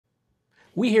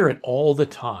We hear it all the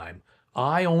time.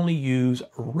 I only use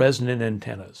resonant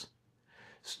antennas.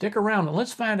 Stick around and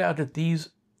let's find out if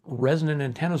these resonant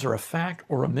antennas are a fact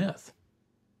or a myth.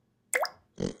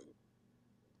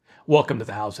 Welcome to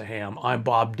the House of Ham. I'm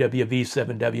Bob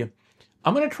WV7W.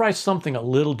 I'm going to try something a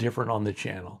little different on the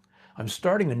channel. I'm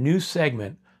starting a new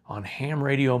segment on ham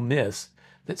radio myths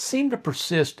that seem to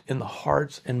persist in the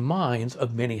hearts and minds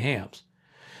of many hams.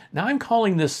 Now I'm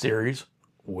calling this series,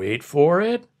 wait for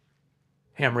it,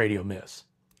 Ham Radio Myths.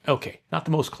 Okay, not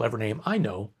the most clever name, I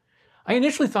know. I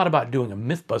initially thought about doing a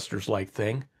Mythbusters-like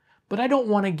thing, but I don't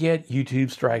want to get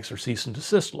YouTube strikes or cease and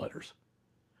desist letters.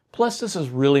 Plus, this is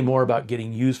really more about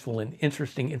getting useful and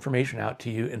interesting information out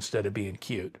to you instead of being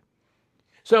cute.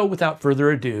 So, without further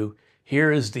ado,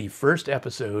 here is the first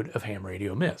episode of Ham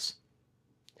Radio Myths.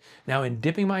 Now, in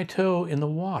dipping my toe in the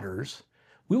waters,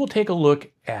 we will take a look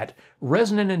at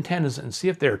resonant antennas and see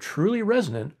if they're truly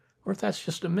resonant or if that's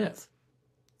just a myth.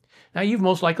 Now, you've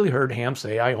most likely heard hams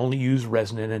say, I only use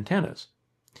resonant antennas.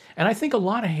 And I think a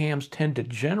lot of hams tend to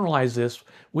generalize this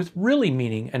with really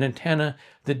meaning an antenna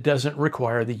that doesn't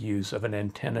require the use of an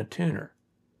antenna tuner.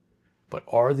 But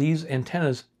are these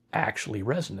antennas actually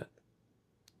resonant?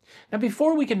 Now,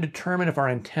 before we can determine if our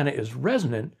antenna is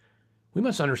resonant, we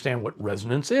must understand what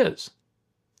resonance is.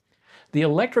 The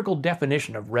electrical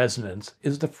definition of resonance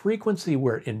is the frequency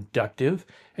where inductive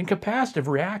and capacitive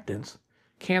reactance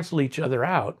cancel each other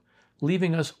out,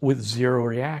 leaving us with zero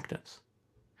reactance.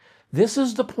 This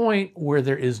is the point where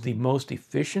there is the most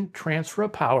efficient transfer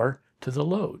of power to the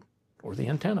load, or the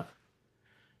antenna.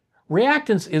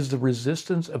 Reactance is the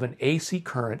resistance of an AC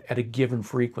current at a given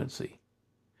frequency.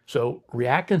 So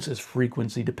reactance is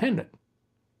frequency dependent.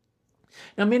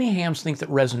 Now, many hams think that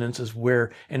resonance is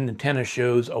where an antenna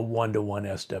shows a 1-to-1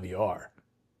 SWR.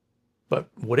 But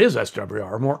what is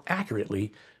SWR? More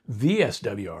accurately,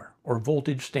 VSWR, or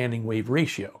voltage standing wave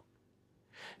ratio.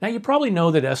 Now, you probably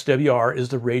know that SWR is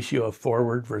the ratio of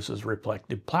forward versus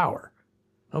reflective power.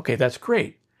 Okay, that's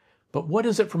great. But what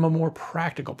is it from a more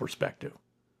practical perspective?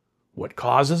 What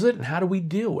causes it and how do we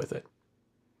deal with it?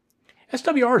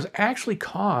 SWR is actually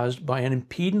caused by an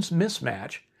impedance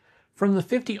mismatch from the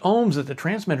 50 ohms that the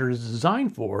transmitter is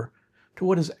designed for to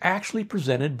what is actually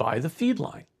presented by the feed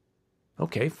line.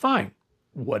 Okay, fine.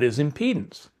 What is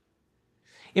impedance?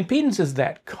 Impedance is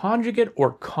that conjugate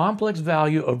or complex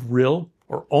value of real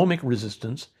or ohmic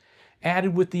resistance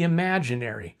added with the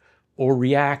imaginary or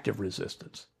reactive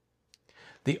resistance.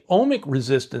 The ohmic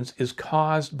resistance is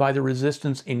caused by the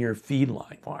resistance in your feed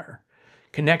line wire,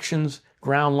 connections,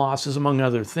 ground losses, among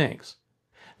other things.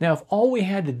 Now, if all we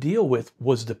had to deal with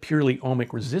was the purely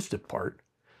ohmic resistive part,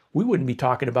 we wouldn't be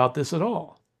talking about this at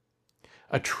all.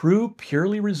 A true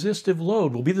purely resistive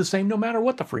load will be the same no matter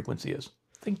what the frequency is.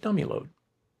 Think dummy load.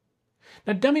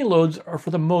 Now, dummy loads are for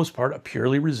the most part a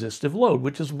purely resistive load,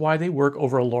 which is why they work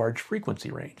over a large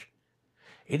frequency range.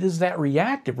 It is that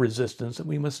reactive resistance that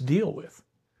we must deal with.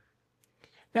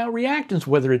 Now, reactance,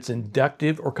 whether it's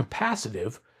inductive or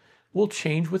capacitive, will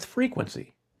change with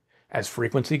frequency. As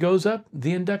frequency goes up,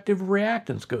 the inductive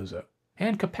reactance goes up,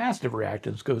 and capacitive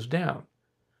reactance goes down,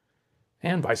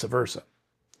 and vice versa.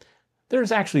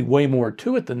 There's actually way more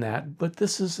to it than that, but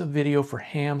this is a video for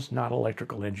hams, not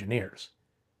electrical engineers.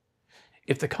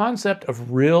 If the concept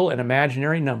of real and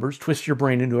imaginary numbers twists your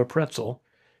brain into a pretzel,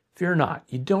 fear not,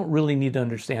 you don't really need to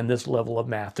understand this level of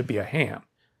math to be a ham.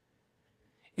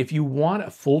 If you want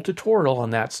a full tutorial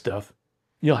on that stuff,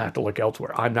 you'll have to look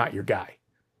elsewhere. I'm not your guy.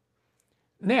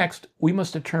 Next, we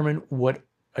must determine what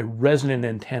a resonant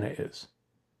antenna is.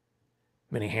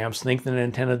 Many hams think that an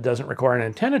antenna that doesn't require an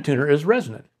antenna tuner is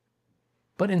resonant.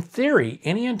 But in theory,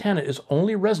 any antenna is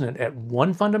only resonant at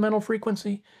one fundamental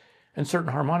frequency and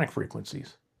certain harmonic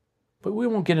frequencies. But we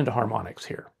won't get into harmonics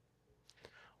here.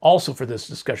 Also, for this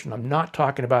discussion, I'm not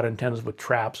talking about antennas with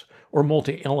traps or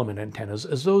multi-element antennas,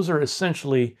 as those are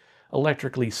essentially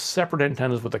electrically separate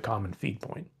antennas with a common feed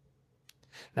point.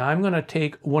 Now, I'm going to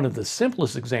take one of the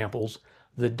simplest examples,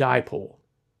 the dipole.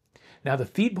 Now, the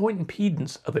feed point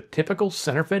impedance of a typical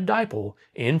center-fed dipole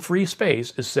in free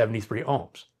space is 73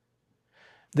 ohms.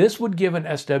 This would give an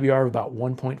SWR of about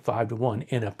 1.5 to 1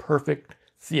 in a perfect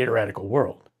theoretical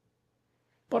world.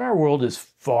 But our world is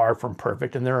far from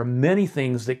perfect, and there are many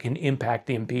things that can impact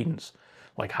the impedance,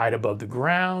 like height above the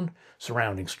ground,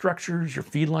 surrounding structures, your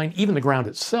feed line, even the ground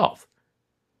itself.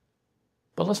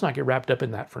 But let's not get wrapped up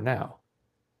in that for now.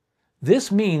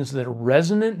 This means that a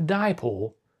resonant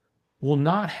dipole will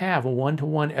not have a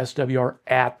 1-to-1 SWR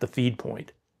at the feed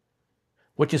point.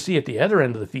 What you see at the other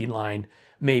end of the feed line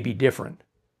may be different,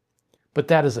 but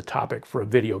that is a topic for a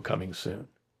video coming soon.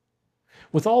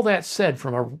 With all that said,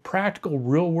 from a practical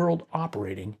real-world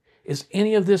operating, is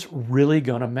any of this really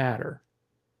going to matter?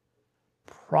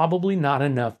 Probably not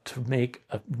enough to make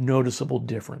a noticeable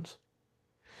difference.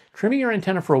 Trimming your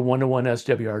antenna for a 1-to-1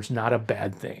 SWR is not a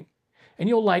bad thing, and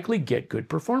you'll likely get good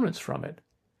performance from it.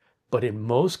 But in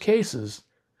most cases,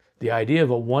 the idea of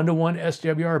a 1-to-1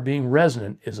 SWR being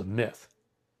resonant is a myth.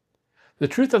 The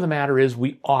truth of the matter is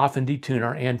we often detune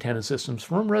our antenna systems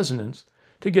from resonance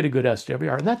to get a good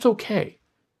SWR, and that's okay.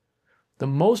 The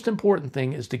most important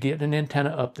thing is to get an antenna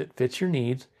up that fits your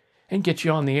needs and gets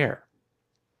you on the air.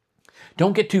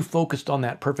 Don't get too focused on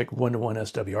that perfect 1-to-1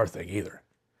 SWR thing either.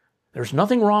 There's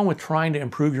nothing wrong with trying to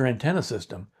improve your antenna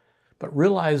system, but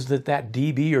realize that that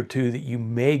dB or two that you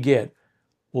may get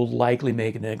will likely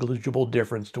make a negligible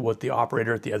difference to what the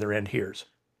operator at the other end hears.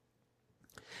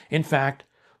 In fact,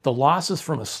 the losses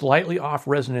from a slightly off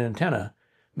resonant antenna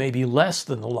may be less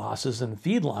than the losses in the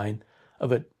feed line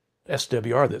of a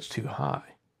SWR that's too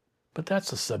high. But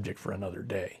that's a subject for another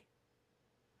day.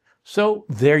 So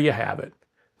there you have it.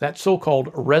 That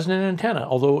so-called resonant antenna,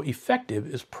 although effective,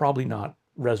 is probably not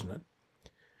resonant.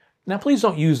 Now please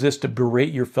don't use this to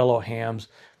berate your fellow hams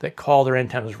that call their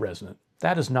antennas resonant.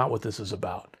 That is not what this is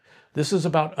about. This is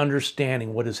about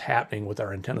understanding what is happening with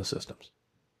our antenna systems.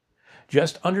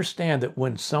 Just understand that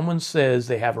when someone says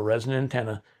they have a resonant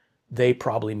antenna, they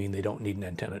probably mean they don't need an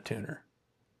antenna tuner.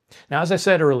 Now, as I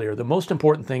said earlier, the most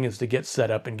important thing is to get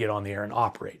set up and get on the air and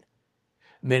operate.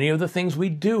 Many of the things we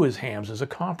do as hams is a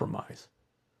compromise,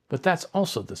 but that's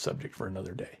also the subject for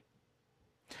another day.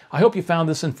 I hope you found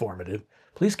this informative.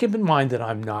 Please keep in mind that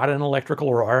I'm not an electrical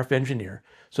or RF engineer,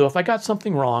 so if I got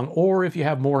something wrong or if you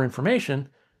have more information,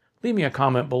 leave me a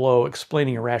comment below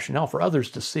explaining a rationale for others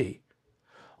to see.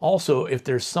 Also, if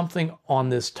there's something on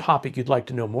this topic you'd like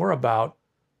to know more about,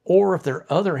 or if there are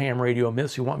other ham radio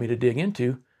myths you want me to dig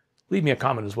into, leave me a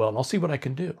comment as well, and I'll see what I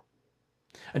can do.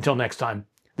 Until next time,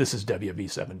 this is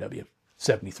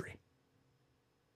WV7W73.